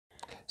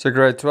So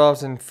grade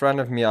 12's in front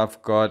of me.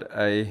 I've got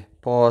a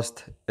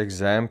past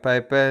exam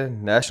paper,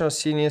 National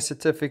Senior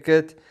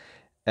Certificate,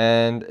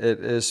 and it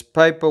is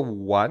paper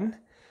 1,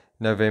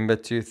 November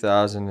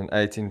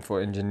 2018 for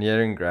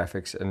engineering,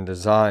 graphics and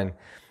design.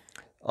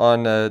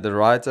 On the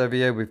right over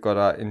here, we've got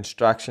our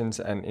instructions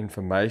and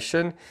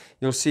information.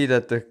 You'll see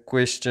that the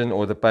question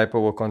or the paper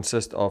will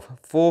consist of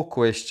 4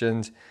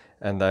 questions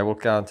and they will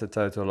count a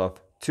total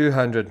of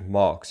 200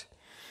 marks.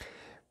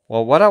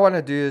 Well, what I want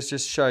to do is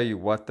just show you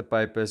what the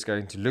paper is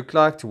going to look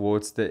like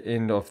towards the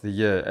end of the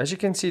year. As you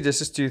can see,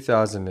 this is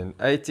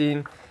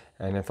 2018,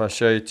 and if I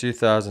show you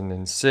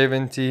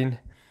 2017,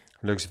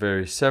 looks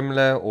very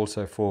similar,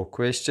 also 4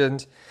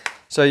 questions.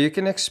 So you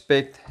can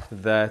expect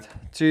that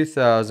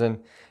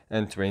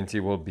 2020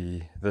 will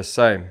be the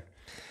same.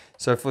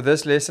 So for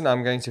this lesson,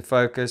 I'm going to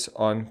focus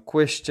on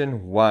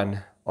question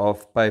 1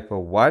 of paper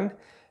 1,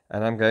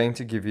 and I'm going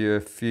to give you a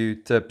few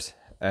tips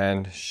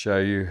and show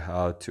you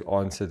how to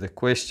answer the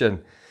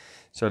question.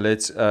 So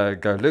let's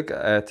go look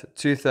at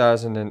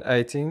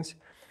 2018's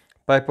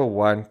paper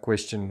 1,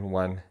 question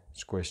 1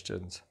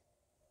 questions.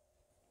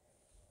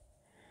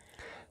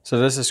 So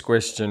this is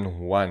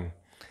question 1.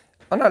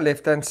 On our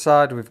left hand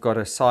side, we've got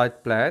a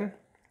site plan,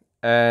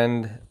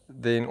 and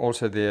then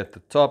also there at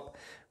the top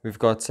we've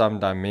got some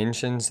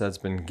dimensions that's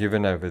been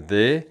given over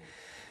there.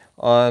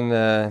 On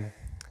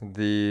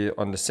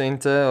the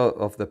center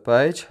of the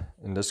page,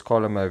 in this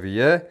column over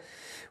here,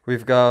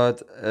 we've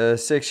got a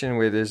section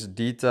where there's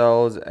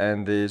details,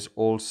 and there's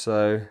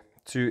also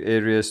 2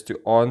 areas to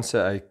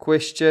answer a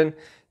question.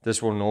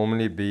 This will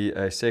normally be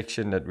a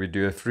section that we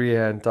do a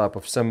freehand type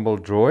of symbol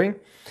drawing.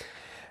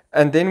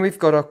 And then we've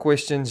got our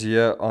questions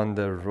here on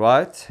the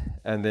right,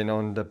 and then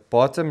on the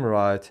bottom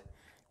right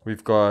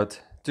we've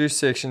got 2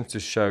 sections to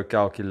show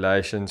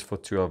calculations for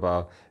 2 of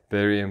our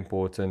very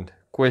important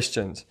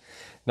questions.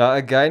 Now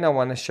again, I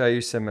want to show you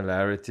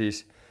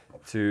similarities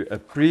to a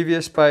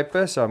previous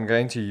paper, so I'm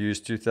going to use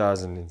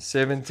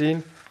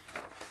 2017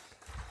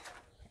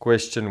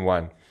 question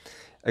 1.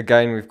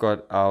 Again, we've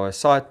got our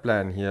site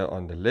plan here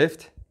on the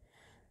left.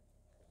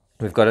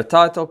 We've got a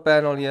title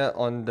panel here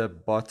on the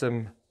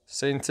bottom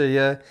center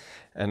here,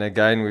 and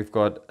again we've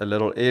got a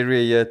little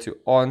area here to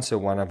answer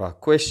one of our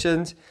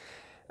questions,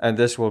 and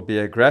this will be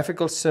a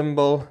graphical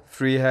symbol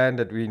freehand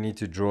that we need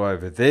to draw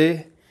over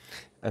there.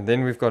 And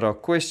then we've got our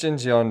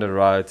questions here on the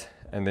right,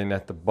 and then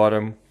at the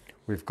bottom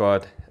we've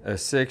got a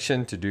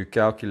section to do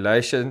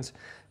calculations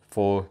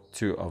for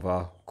 2 of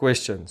our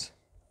questions.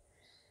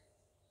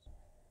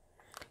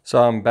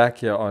 So I'm back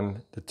here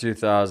on the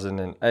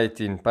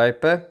 2018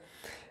 paper,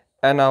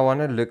 and I want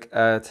to look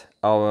at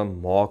our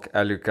mark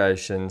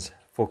allocations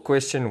for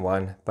question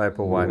 1,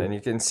 paper 1. And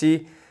you can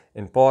see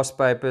in past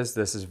papers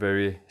this is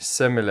very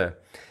similar.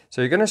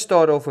 So you're going to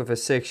start off with a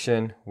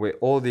section where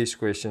all these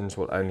questions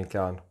will only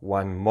count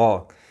 1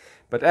 mark.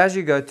 But as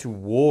you go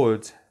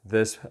towards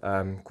this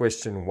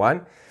question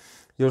 1,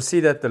 you'll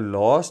see that the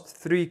last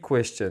 3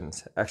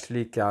 questions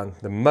actually count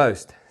the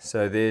most.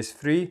 So there's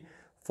 3,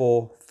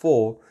 4,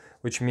 4,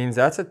 which means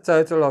that's a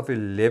total of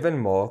 11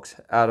 marks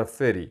out of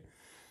 30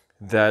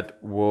 that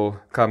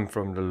will come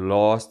from the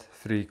last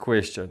 3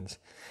 questions.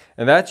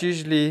 And that's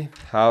usually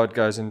how it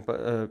goes in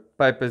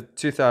paper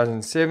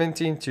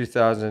 2017,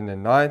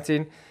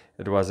 2019.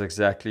 It was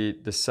exactly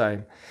the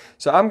same.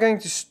 So I'm going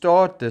to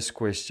start this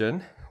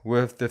question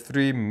with the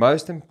 3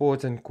 most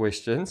important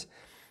questions,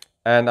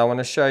 and I want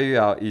to show you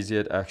how easy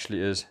it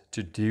actually is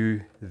to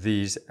do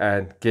these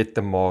and get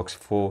the marks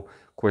for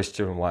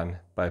question 1,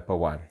 paper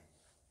 1.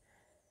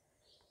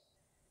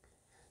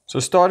 So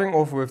starting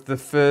off with the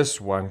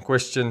first one,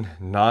 question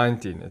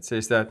 19, it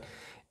says that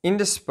in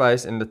the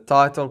space in the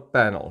title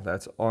panel,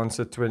 that's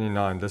answer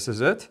 29, this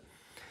is it,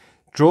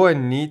 draw a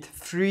neat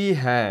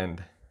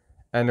freehand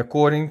and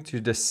according to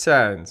the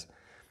sands,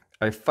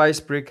 a face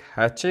brick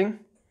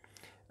hatching,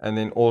 and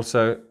then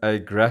also a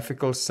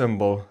graphical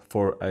symbol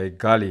for a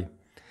gully.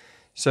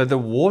 So the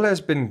wall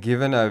has been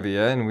given over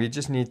here, and we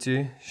just need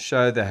to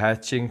show the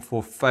hatching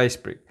for face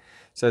brick.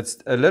 So it's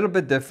a little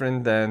bit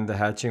different than the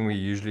hatching we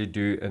usually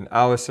do in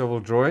our civil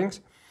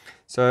drawings.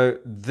 So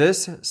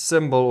this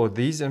symbol or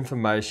these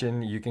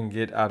information you can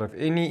get out of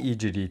any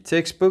EGD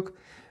textbook,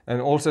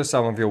 and also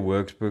some of your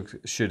workbooks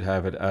should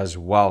have it as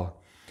well.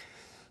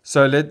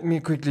 So let me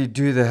quickly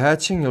do the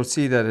hatching. You'll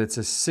see that it's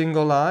a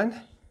single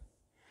line,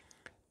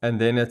 and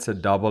then it's a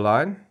double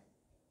line,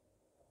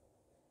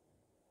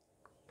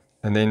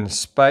 and then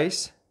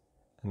space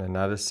and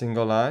another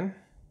single line,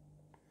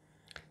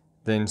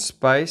 then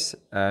space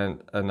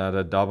and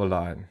another double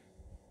line,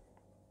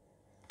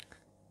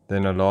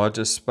 then a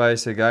larger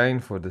space again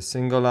for the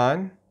single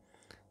line,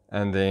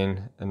 and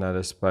then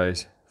another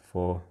space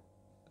for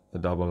the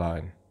double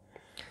line.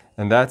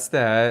 And that's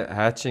the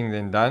hatching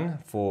then done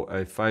for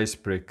a face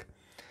brick.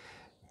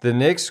 The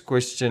next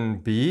question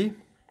B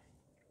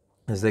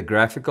is the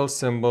graphical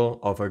symbol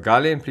of a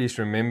gully, and please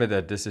remember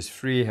that this is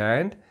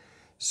freehand.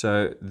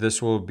 So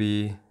this will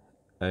be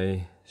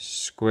a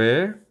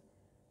square,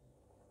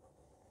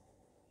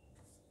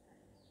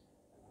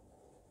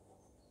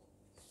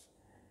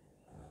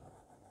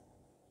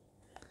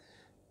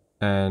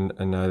 and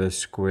another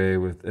square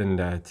within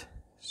that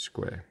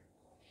square.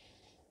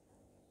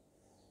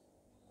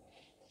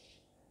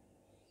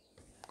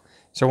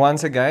 So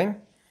once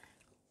again,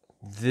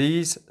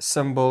 these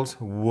symbols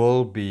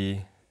will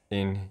be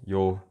in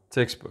your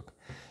textbook.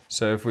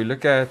 So if we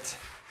look at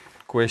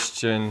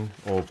question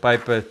or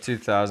paper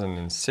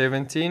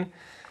 2017,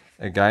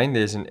 again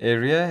there's an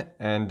area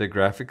and the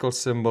graphical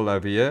symbol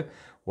over here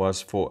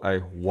was for a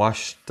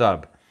wash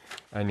tub,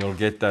 and you'll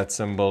get that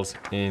symbols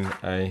in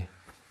a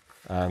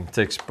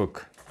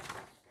textbook.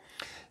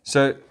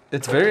 So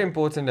it's very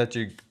important that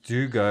you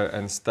do go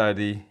and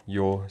study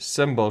your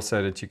symbol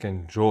so that you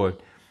can draw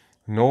it.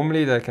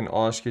 Normally they can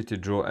ask you to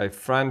draw a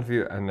front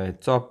view and a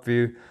top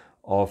view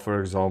of, for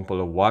example,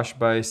 a wash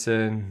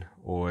basin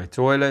or a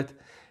toilet,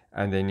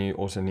 and then you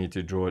also need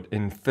to draw it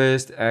in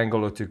first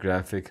angle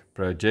orthographic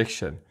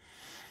projection.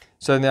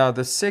 So now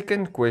the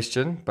second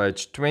question,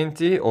 page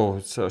 20,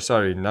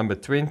 number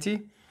 20,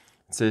 it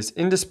says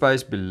in the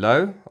space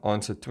below,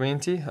 answer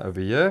 20 over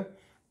here,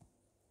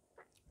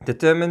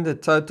 determine the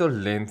total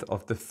length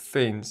of the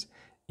fence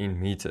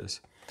in meters.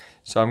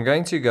 So I'm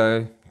going to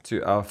go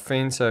to our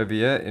fence over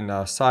here in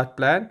our site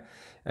plan,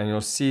 and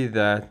you'll see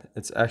that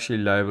it's actually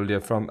labeled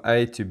here from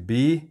A to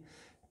B,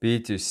 B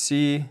to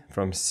C,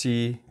 from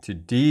C to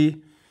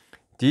D,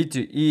 D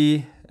to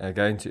E,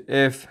 again to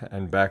F,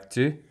 and back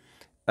to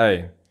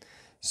A.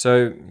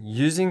 So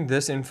using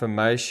this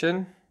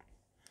information,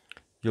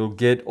 you'll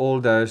get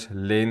all those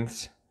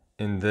lengths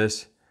in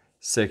this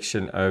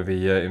section over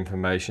here,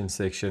 information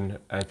section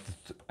at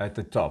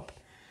the top.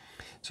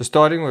 So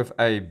starting with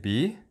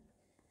AB,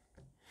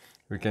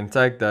 we can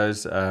take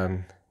those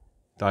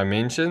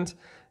dimensions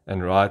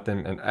and write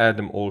them and add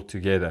them all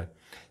together.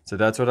 So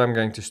that's what I'm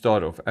going to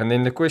start off. And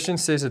then the question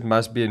says it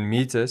must be in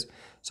meters.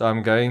 So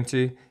I'm going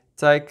to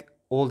take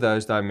all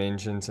those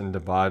dimensions and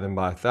divide them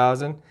by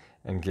 1,000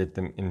 and get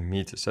them in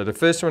meters. So the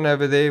first one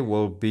over there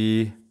will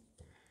be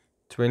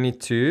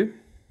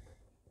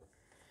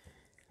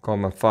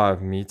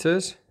 22,5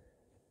 meters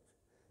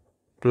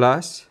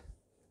plus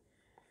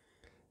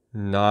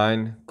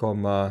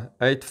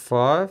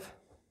 9,85.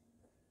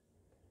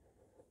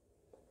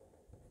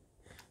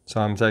 So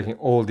I'm taking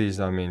all these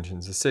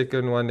dimensions. The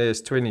second one there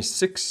is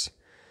 26.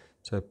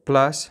 So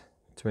plus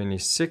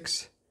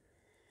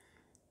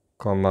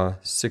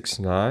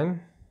 26,69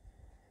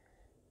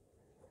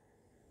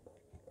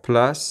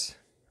 plus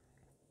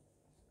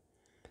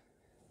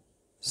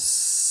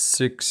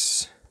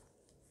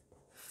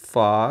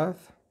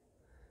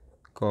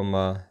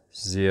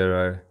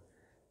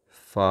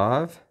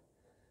 65,05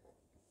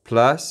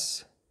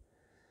 plus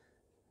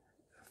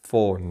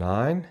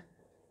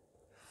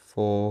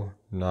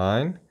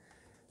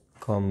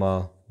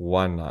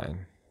 49,19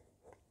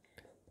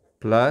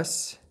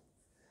 plus,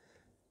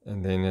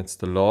 and then it's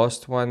the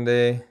last one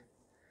there,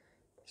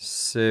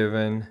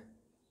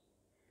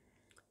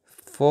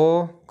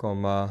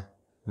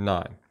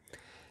 74,9.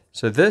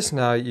 So this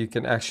now you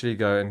can actually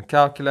go and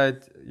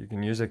calculate. You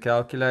can use a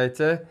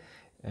calculator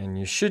and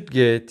you should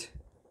get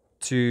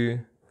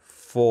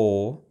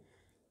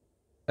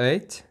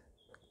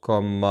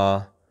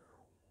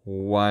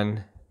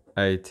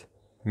 248,18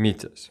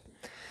 meters.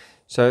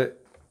 So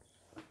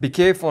be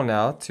careful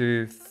now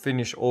to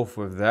finish off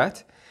with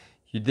that.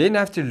 You then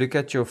have to look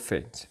at your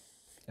fence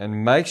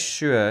and make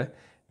sure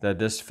that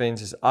this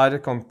fence is either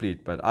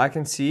complete. But I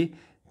can see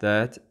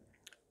that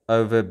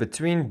over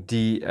between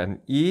D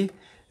and E,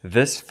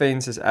 this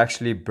fence is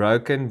actually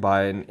broken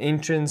by an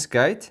entrance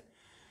gate.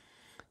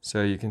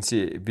 So you can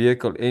see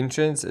vehicle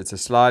entrance, it's a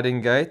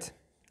sliding gate.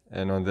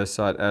 And on this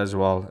side as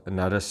well,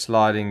 another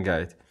sliding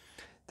gate.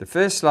 The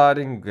first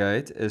sliding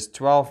gate is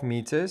 12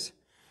 meters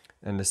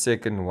and the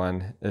second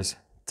one is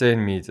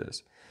 10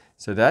 meters.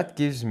 So that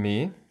gives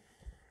me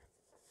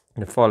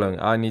the following.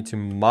 I need to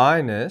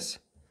minus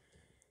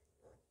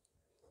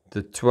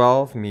the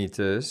 12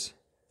 meters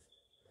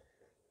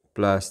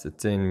plus the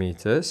 10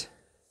 meters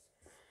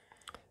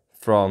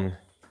from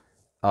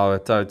our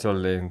total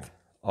length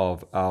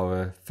of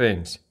our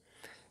fence.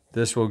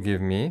 This will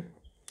give me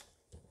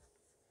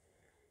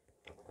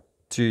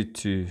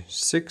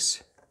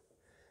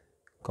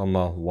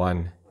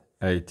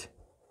 226,18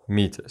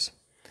 meters.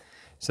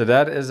 So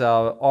that is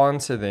our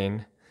answer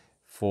then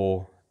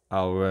for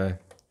our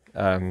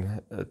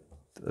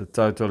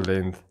total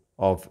length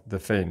of the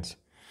fence.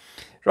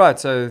 Right,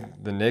 so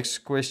the next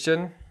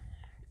question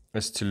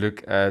is to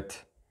look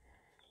at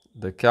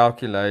the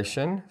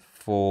calculation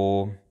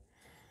for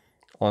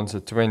answer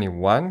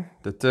 21.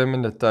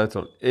 Determine the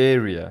total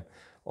area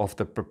of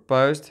the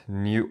proposed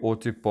new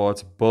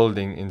Autoparts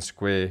building in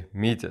square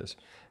meters.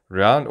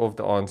 Round off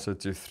the answer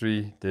to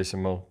 3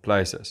 decimal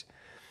places.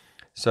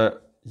 So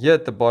here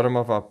at the bottom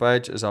of our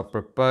page is our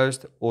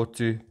proposed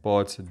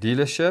Autoparts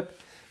dealership.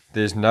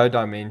 There's no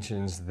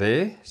dimensions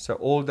there, so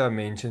all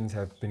dimensions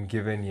have been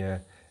given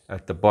here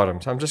at the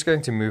bottom. So I'm just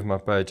going to move my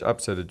page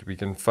up so that we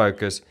can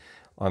focus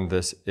on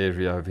this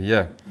area over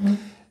here.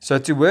 So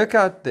to work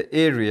out the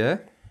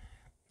area,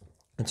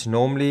 it's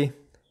normally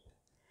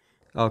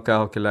our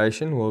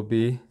calculation will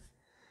be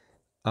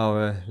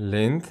our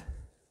length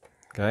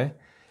okay,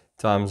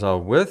 times our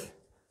width.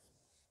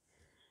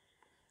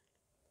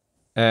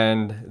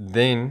 And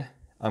then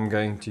I'm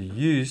going to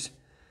use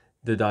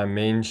the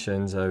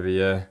dimensions over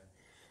here.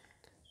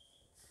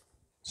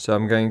 So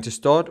I'm going to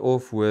start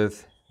off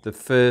with the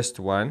first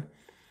one,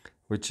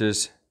 which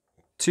is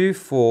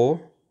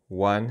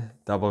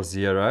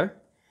 24100.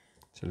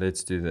 So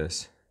let's do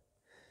this.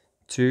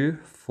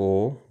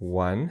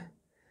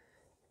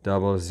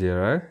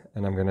 24100,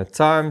 and I'm going to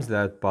times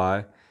that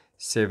by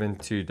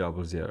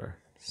 7200.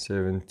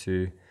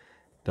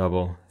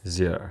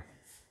 7200.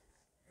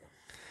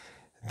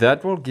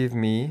 That will give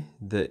me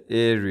the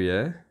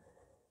area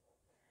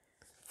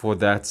for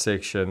that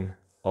section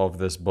of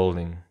this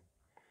building.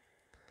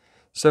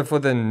 So for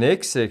the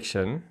next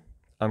section,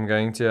 I'm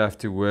going to have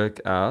to work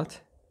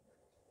out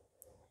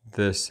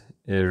this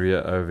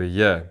area over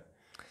here.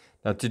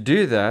 Now to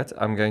do that,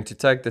 I'm going to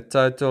take the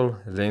total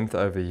length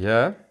over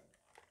here.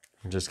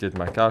 Just get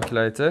my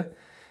calculator,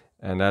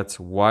 and that's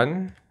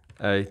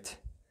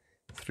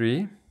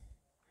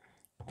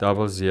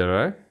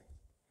 18300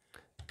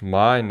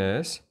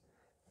 minus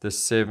the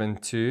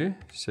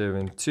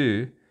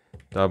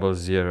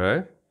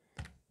 7200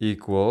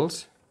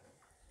 equals,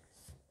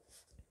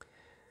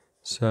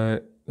 so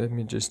let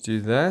me just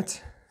do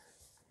that,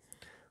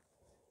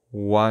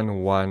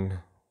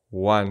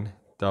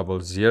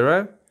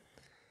 11100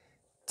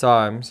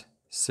 times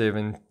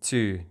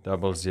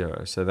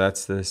 7200. So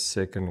that's the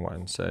second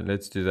one. So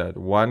let's do that.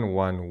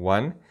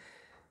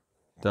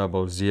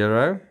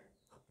 11100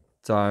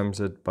 times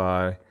it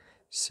by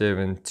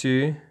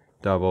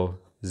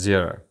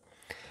 7200.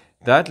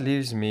 That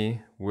leaves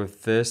me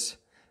with this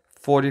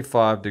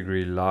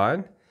 45-degree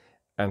line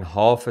and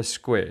half a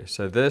square.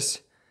 So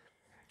this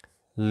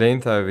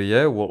length over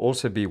here will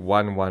also be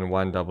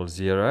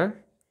 11100.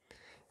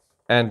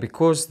 And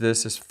because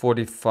this is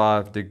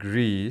 45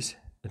 degrees,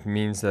 it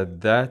means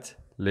that that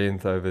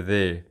length over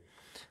there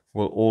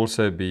will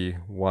also be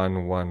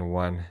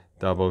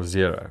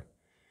 11100.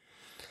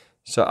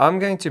 So I'm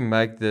going to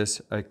make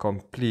this a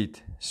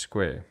complete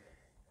square.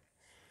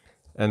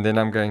 And then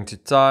I'm going to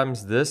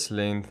times this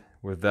length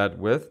with that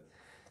width.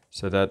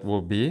 So that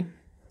will be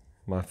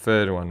my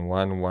third one,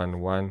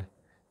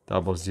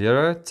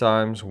 11100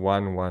 times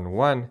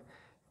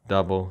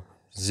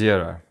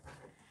 11100.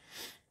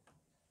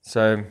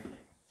 So,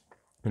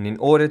 and in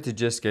order to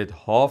just get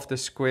half the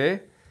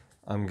square,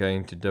 I'm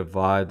going to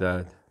divide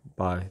that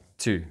by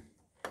 2.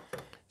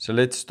 So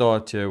let's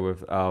start here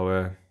with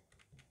our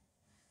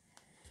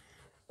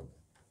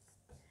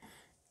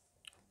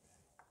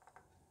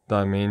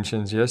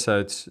dimensions here. So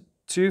it's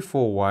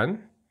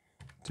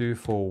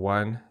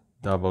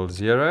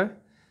 24100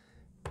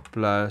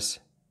 plus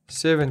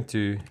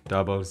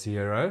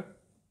 7200.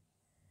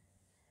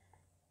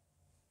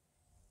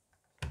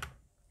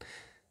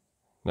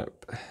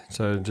 Nope.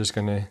 So just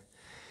going to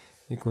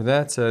equal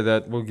that. So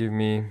that will give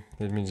me,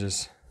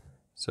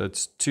 so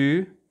it's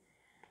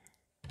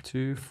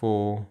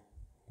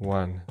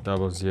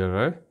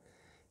 24100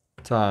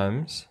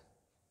 times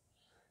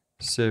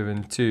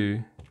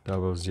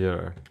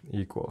 7200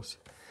 equals.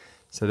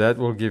 So that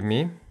will give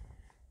me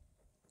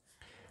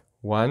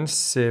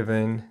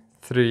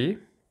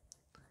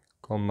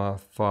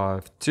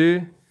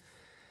 173.52.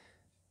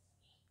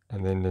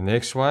 And then the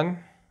next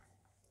one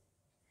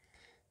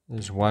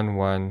is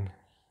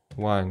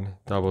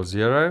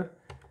 11100,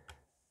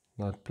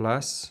 not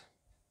plus,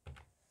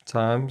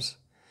 times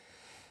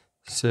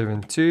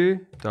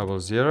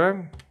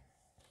 7200,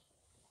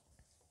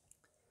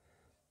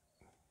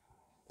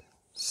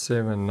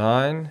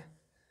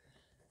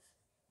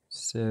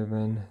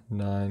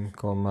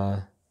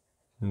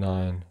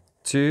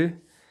 79.92,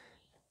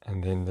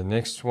 and then the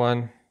next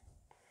one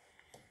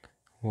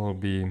will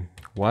be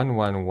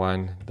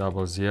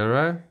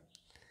 11100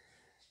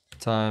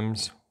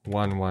 times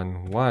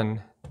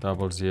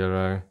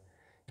 11100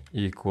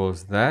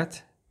 equals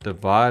that,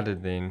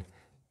 divided then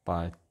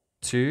by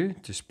 2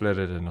 to split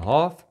it in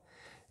half,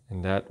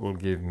 and that will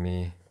give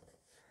me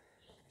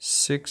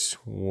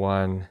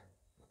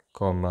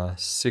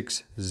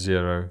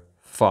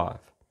 61.605.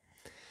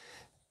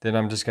 Then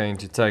I'm just going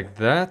to take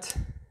that.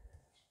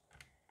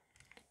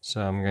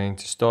 So I'm going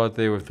to start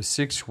there with the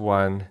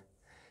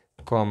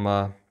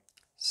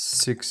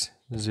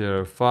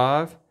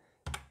 61.605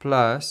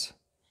 plus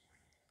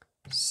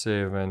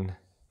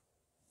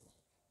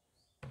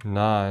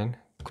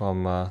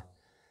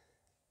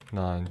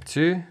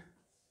 79.92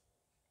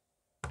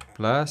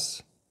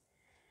 plus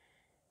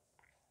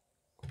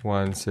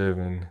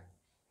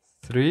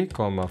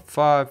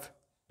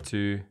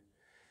 173.52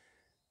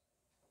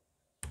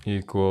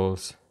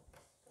 equals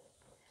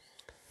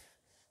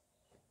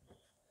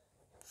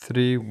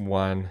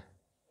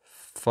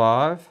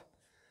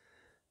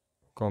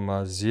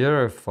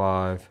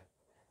 315.05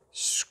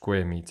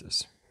 square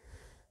meters.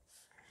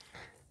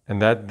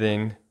 And that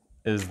then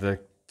is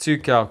the two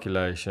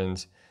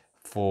calculations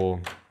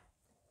for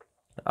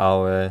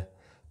our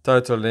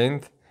total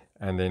length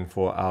and then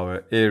for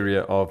our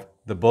area of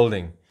the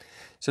building.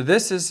 So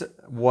this is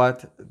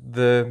what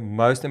the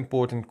most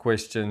important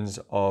questions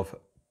of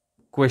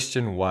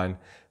question 1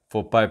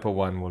 for paper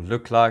 1 will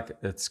look like.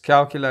 It's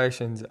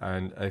calculations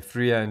and a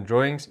freehand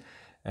drawings,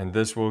 and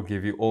this will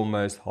give you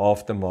almost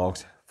half the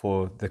marks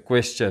for the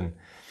question.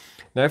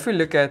 Now if we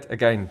look at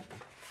again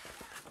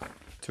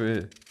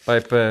to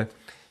paper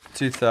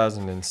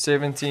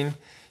 2017,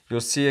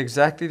 you'll see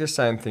exactly the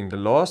same thing. The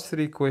last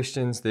 3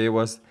 questions, there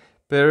was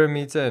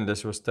perimeter, and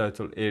this was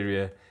total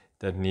area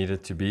that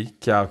needed to be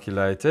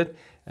calculated,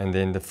 and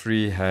then the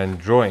freehand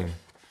drawing.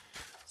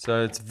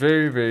 So it's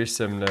very, very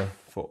similar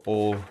for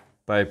all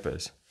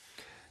papers.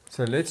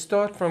 So let's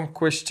start from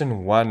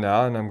question 1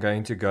 now, and I'm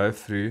going to go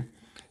through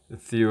a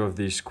few of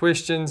these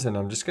questions, and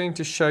I'm just going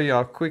to show you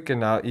how quick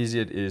and how easy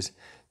it is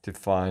to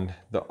find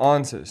the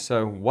answers.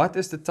 So what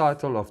is the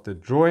title of the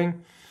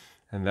drawing?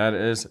 And that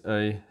is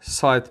a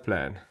site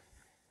plan.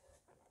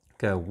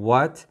 Okay,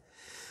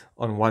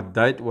 on what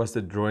date was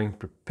the drawing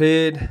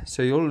prepared?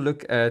 So you'll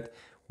look at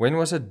when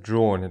was it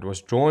drawn. It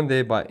was drawn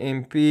there by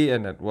MP,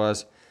 and it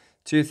was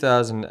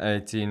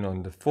 2018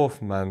 on the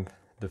 4th month,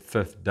 the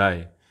 5th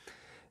day.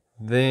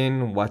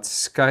 Then what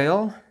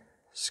scale?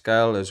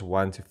 Scale is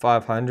 1 to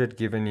 500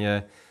 given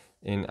here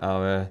in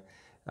our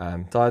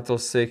title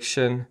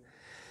section.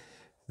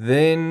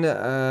 Then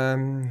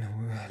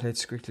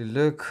let's quickly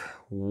look.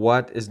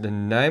 What is the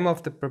name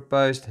of the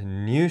proposed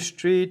new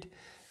street?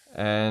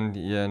 And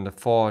here in the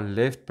far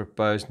left,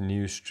 proposed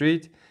new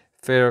street,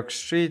 Ferox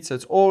Street. So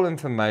it's all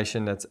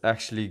information that's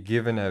actually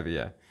given over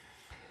here.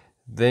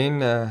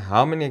 Then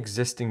how many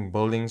existing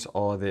buildings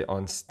are there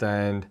on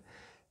stand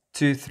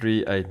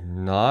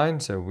 2389?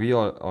 So we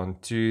are on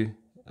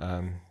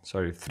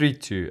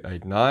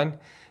 3289,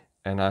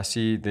 and I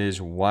see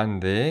there's 1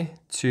 there,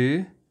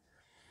 2,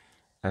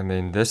 and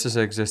then this is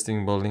an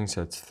existing building,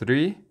 so it's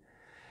 3.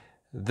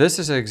 This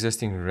is an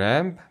existing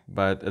ramp,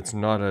 but it's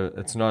not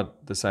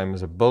the same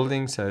as a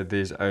building, so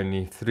there's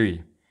only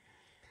 3.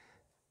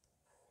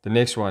 The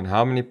next one,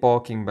 how many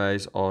parking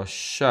bays are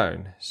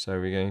shown? So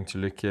we're going to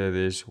look here.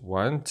 There's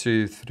 1,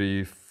 2,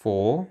 3,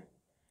 4,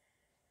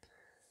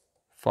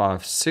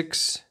 5,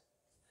 6,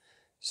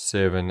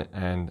 7,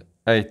 and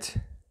 8.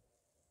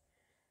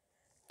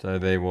 So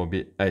there will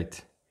be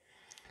 8.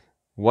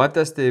 What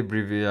does the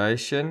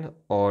abbreviation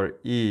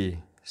RE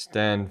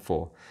stand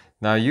for?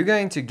 Now you're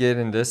going to get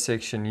in this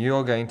section, you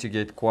are going to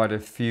get quite a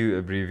few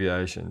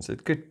abbreviations.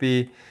 It could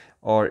be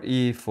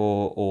RE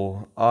for,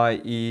 or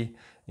IE,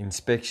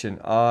 inspection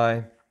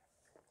I,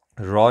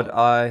 rod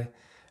I.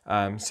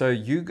 So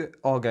you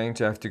are going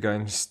to have to go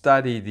and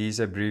study these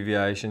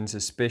abbreviations,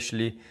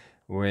 especially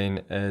when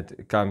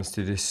it comes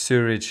to the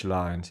sewage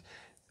lines.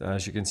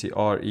 As you can see,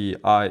 RE,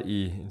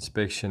 IE,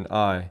 inspection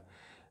I,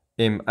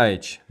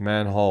 MH,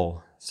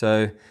 manhole.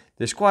 So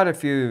there's quite a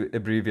few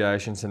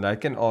abbreviations, and they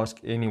can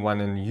ask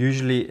anyone, and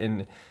usually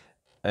in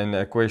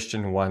a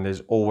question 1,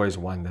 there's always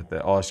one that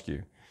they ask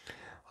you.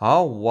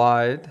 How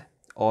wide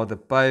are the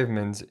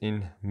pavements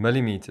in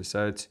millimeters?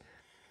 So it's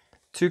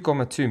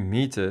 2,2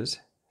 meters,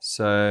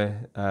 so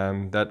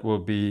that will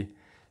be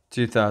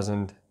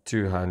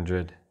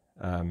 2,200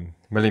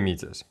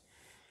 millimeters.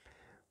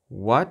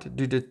 What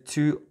do the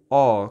 2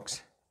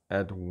 arcs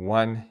at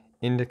 1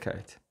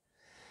 indicate?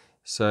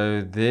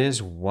 So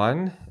there's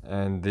 1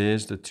 and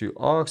there's the 2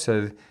 arcs.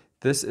 So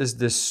this is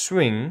the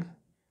swing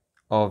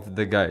of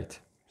the gate.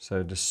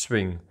 So the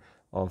swing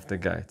of the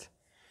gate.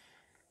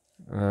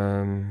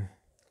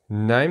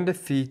 Name the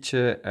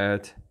feature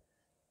at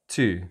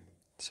 2.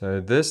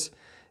 So this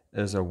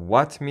is a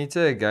watt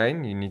meter.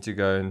 Again, you need to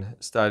go and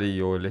study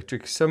your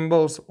electric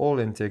symbols, all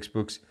in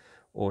textbooks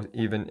or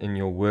even in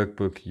your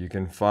workbook you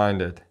can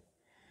find it.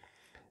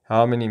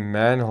 How many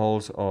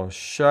manholes are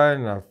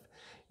shown? I've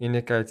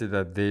indicated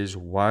that there's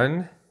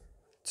 1,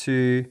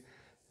 2,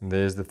 and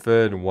there's the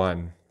 3rd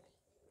one.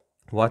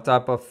 What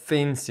type of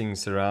fencing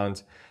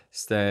surrounds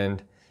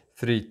stand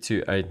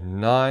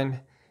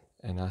 3289?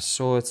 And I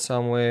saw it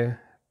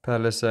somewhere,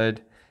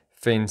 palisade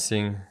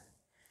fencing,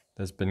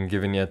 that's been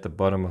given here at the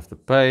bottom of the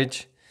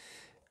page.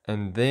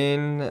 And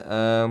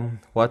then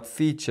what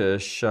feature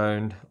is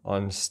shown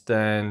on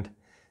stand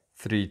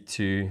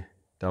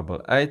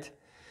 3288?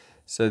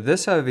 So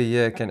this over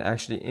here can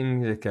actually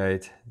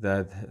indicate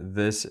that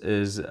this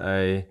is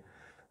a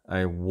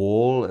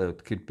wall,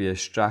 it could be a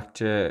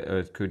structure, or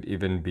it could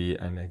even be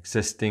an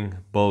existing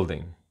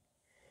building.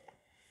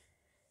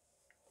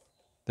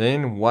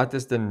 Then what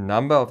is the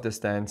number of the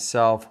stand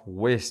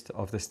southwest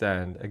of the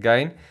stand?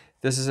 Again,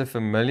 this is a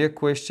familiar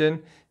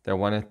question. They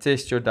want to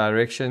test your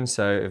direction.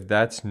 So if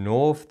that's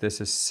north, this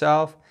is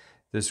south.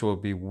 This will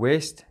be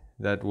west.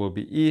 That will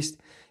be east.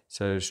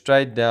 So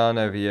straight down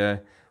over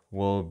here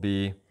will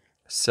be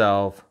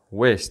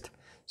southwest.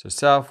 So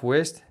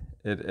southwest,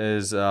 it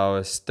is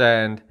our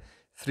stand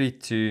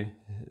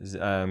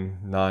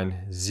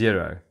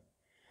 3290.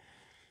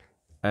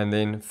 And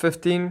then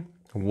 15.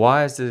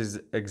 Why is this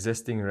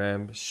existing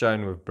ramp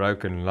shown with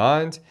broken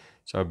lines?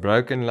 So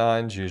broken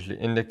lines usually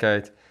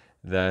indicate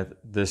that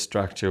this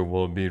structure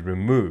will be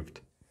removed.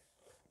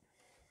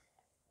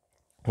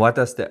 What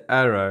does the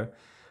arrow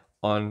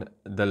on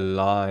the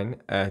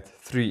line at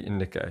 3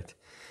 indicate?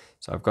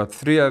 So I've got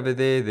 3 over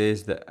there.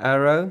 There's the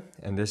arrow,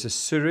 and this is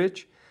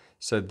sewage.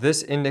 So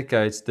this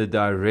indicates the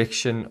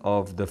direction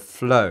of the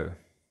flow.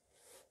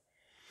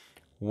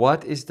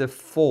 What is the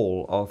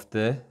fall of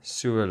the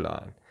sewer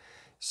line?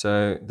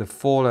 So the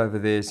fall over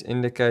there is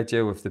indicated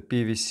here with the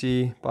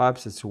PVC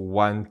pipes. It's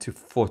 1 to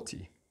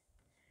 40.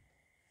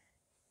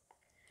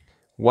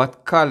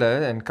 What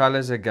color, and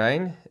colors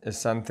again, is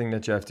something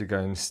that you have to go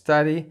and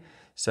study.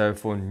 So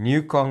for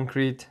new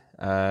concrete,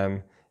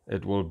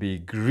 it will be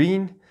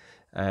green.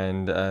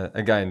 And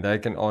again, they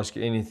can ask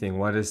you anything.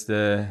 What is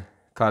the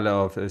color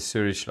of a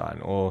sewage line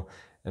or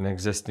an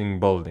existing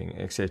building,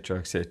 etc.,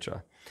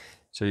 etc.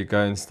 So you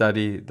go and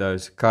study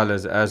those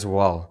colors as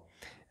well.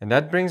 And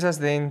that brings us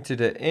then to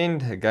the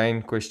end.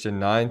 Again, question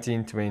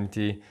 19,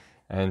 20,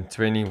 and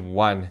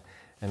 21.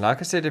 And like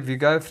I said, if you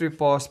go through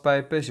past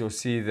papers, you'll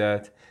see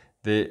that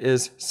there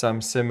is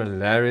some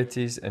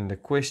similarities in the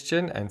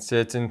question and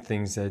certain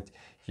things that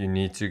you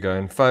need to go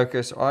and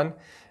focus on.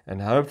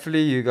 And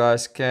hopefully you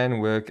guys can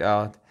work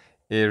out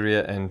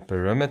area and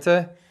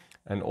perimeter,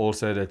 and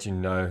also that you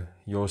know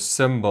your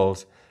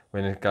symbols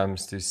when it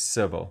comes to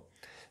civil.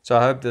 So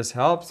I hope this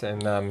helps,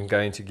 and I'm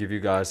going to give you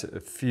guys a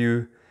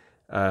few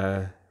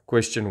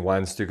question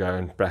ones to go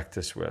and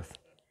practice with.